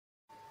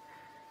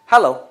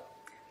Hello,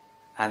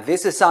 and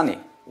this is Sunny.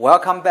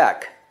 Welcome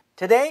back.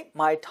 Today,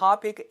 my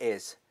topic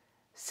is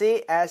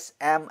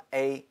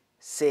CSMA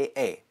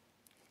CA.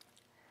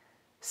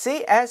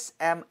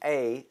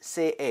 CSMA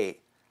CA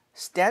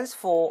stands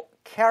for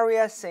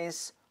Carrier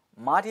Sense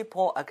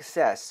Multiple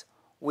Access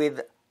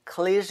with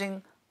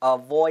Collision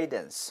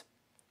Avoidance.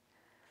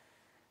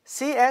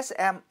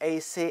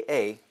 CSMA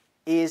CA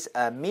is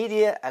a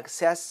media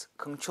access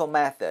control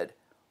method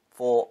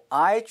for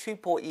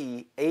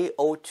IEEE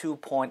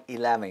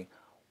 802.11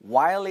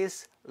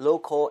 wireless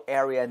local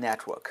area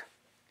network.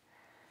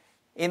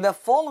 In the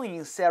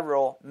following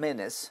several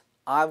minutes,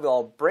 I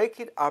will break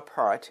it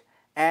apart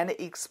and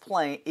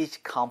explain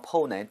each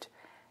component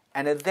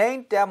and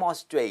then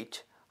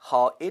demonstrate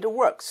how it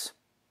works.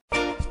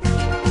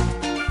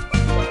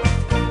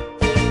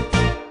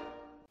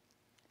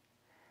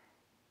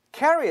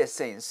 Carrier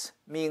sense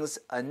means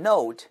a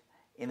node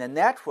in the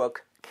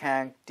network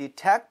can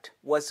detect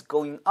what's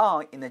going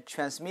on in the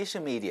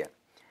transmission media.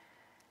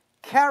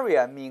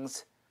 Carrier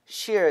means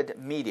shared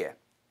media.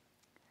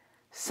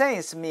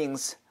 Sense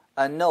means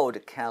a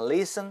node can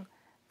listen,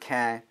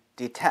 can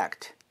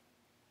detect.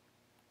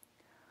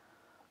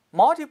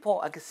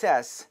 Multiple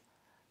access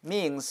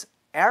means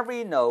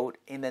every node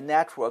in the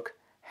network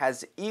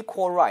has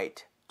equal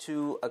right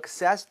to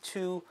access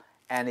to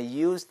and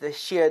use the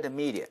shared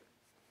media,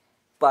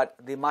 but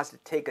they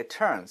must take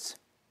turns.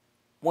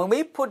 When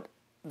we put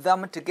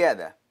them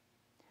together,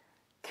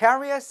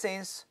 carrier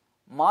sense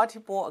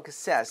multiple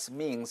access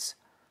means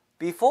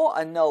before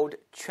a node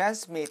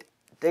transmits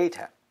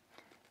data,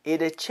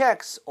 it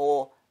checks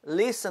or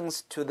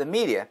listens to the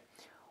media.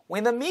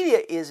 When the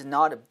media is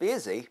not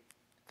busy,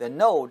 the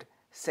node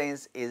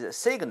sends its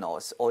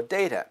signals or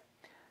data.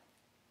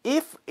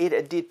 If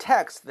it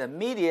detects the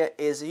media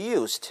is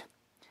used,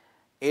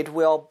 it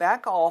will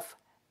back off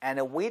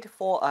and wait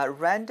for a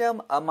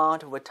random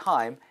amount of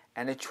time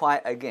and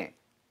try again.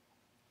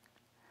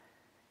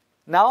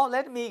 Now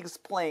let me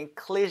explain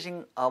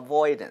collision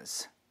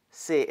avoidance,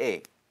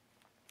 CA.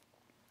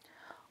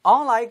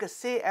 Unlike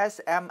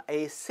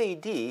CSMA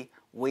CD,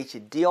 which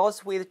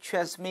deals with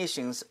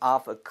transmissions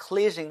of a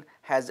collision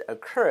has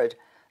occurred,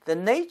 the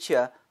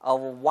nature of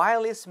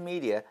wireless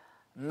media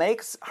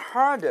makes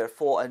harder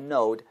for a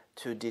node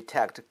to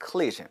detect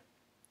collision.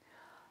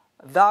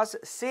 Thus,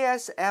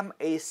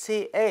 CSMA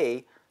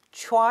CA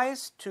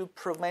tries to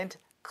prevent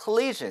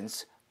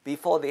collisions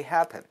before they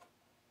happen.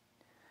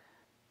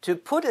 To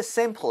put it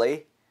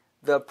simply,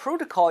 the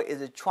protocol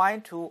is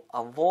trying to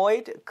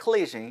avoid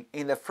collision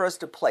in the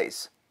first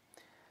place.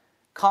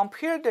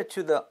 Compared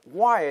to the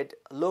wired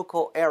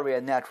local area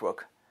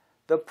network,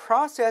 the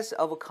process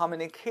of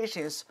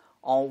communications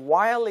on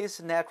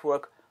wireless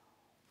network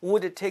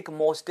would take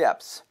more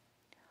steps.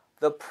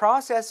 The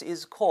process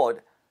is called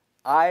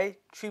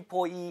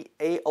IEEE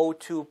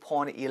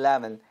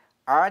 802.11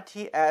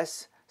 RTS/CTS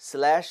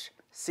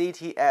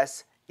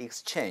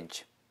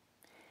Exchange.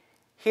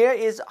 Here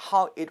is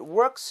how it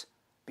works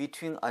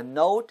between a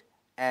node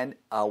and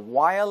a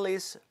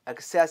wireless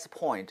access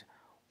point,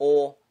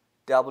 or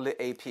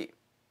WAP.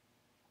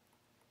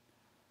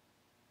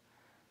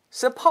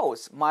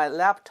 Suppose my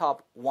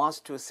laptop wants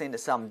to send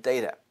some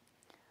data.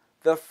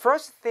 The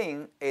first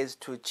thing is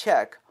to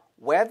check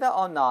whether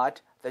or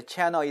not the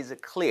channel is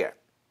clear.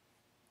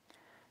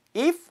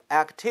 If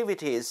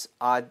activities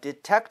are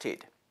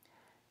detected,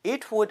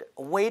 it would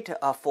wait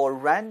for a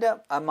random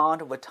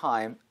amount of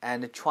time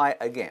and try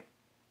again.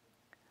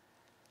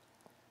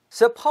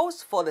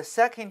 Suppose for the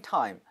second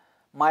time,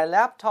 my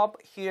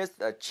laptop hears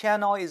the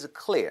channel is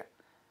clear,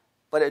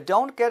 but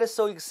don't get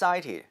so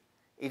excited.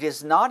 It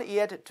is not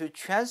yet to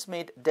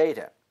transmit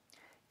data.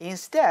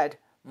 Instead,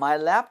 my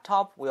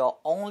laptop will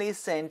only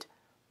send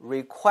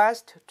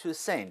request to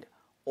send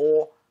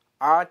or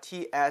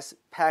RTS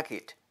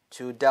packet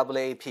to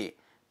WAP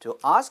to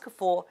ask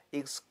for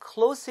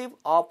exclusive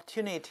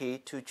opportunity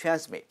to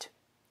transmit.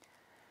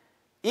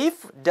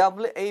 If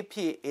WAP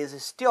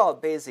is still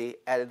busy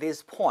at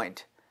this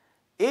point,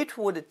 it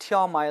would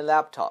tell my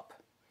laptop,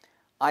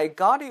 I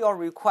got your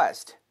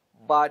request,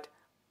 but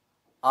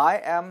I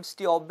am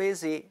still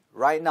busy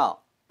right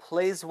now.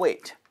 Please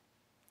wait.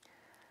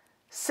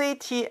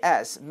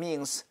 CTS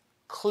means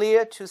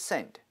clear to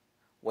send.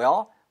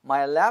 Well,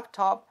 my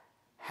laptop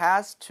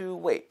has to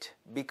wait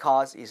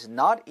because it's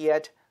not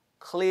yet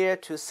clear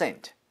to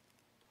send.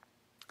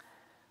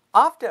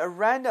 After a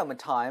random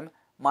time,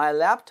 my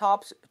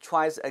laptop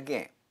tries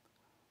again.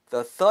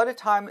 The third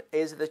time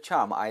is the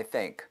charm, I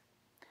think.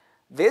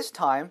 This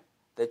time,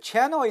 the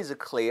channel is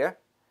clear.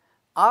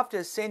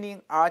 After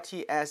sending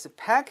RTS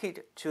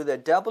packet to the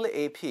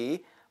WAP,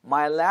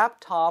 my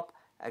laptop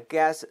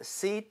gets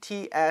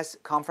CTS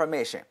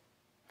confirmation.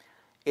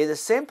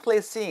 It's simply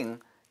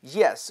saying,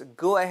 yes,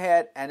 go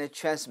ahead and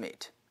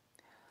transmit.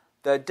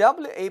 The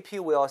WAP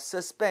will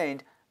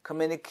suspend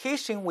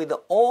communication with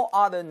all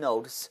other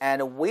nodes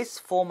and waits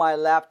for my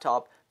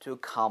laptop to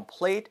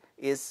complete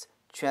its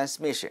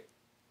transmission.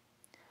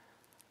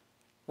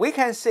 We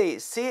can see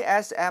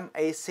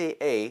CSMA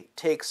CA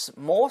takes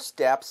more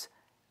steps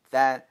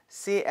than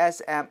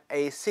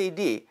CSMA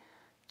CD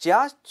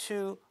just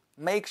to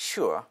make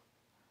sure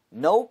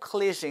no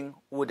collision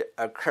would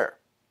occur.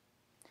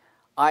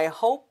 I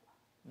hope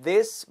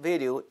this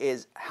video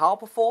is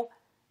helpful.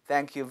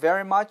 Thank you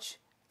very much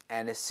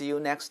and see you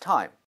next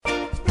time.